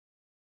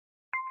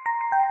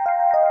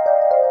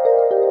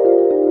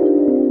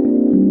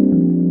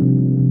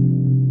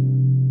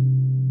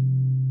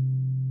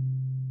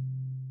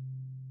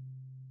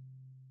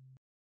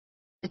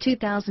The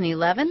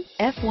 2011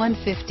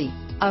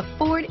 F-150. A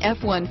Ford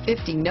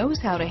F-150 knows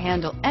how to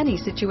handle any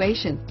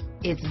situation.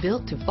 It's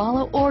built to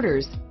follow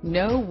orders,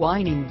 no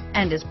whining,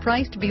 and is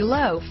priced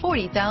below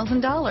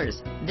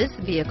 $40,000. This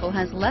vehicle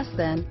has less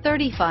than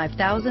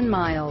 35,000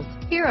 miles.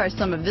 Here are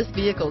some of this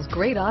vehicle's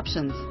great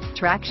options: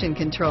 traction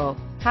control,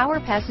 power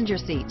passenger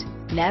seat,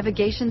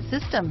 navigation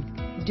system,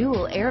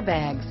 dual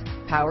airbags,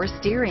 power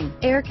steering,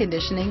 air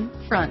conditioning,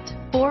 front,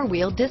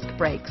 four-wheel disc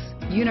brakes,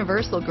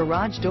 universal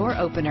garage door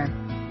opener,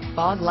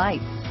 fog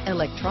lights,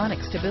 electronic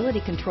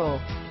stability control,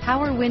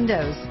 power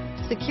windows,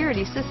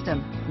 security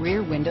system,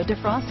 rear window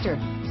defroster,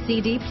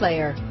 CD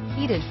player,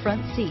 heated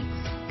front seats,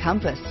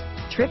 compass,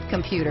 trip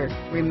computer,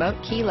 remote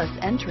keyless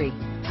entry,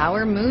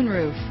 power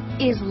moonroof.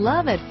 Is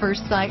love at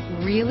first sight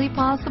really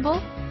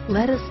possible?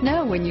 Let us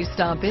know when you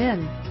stop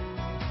in.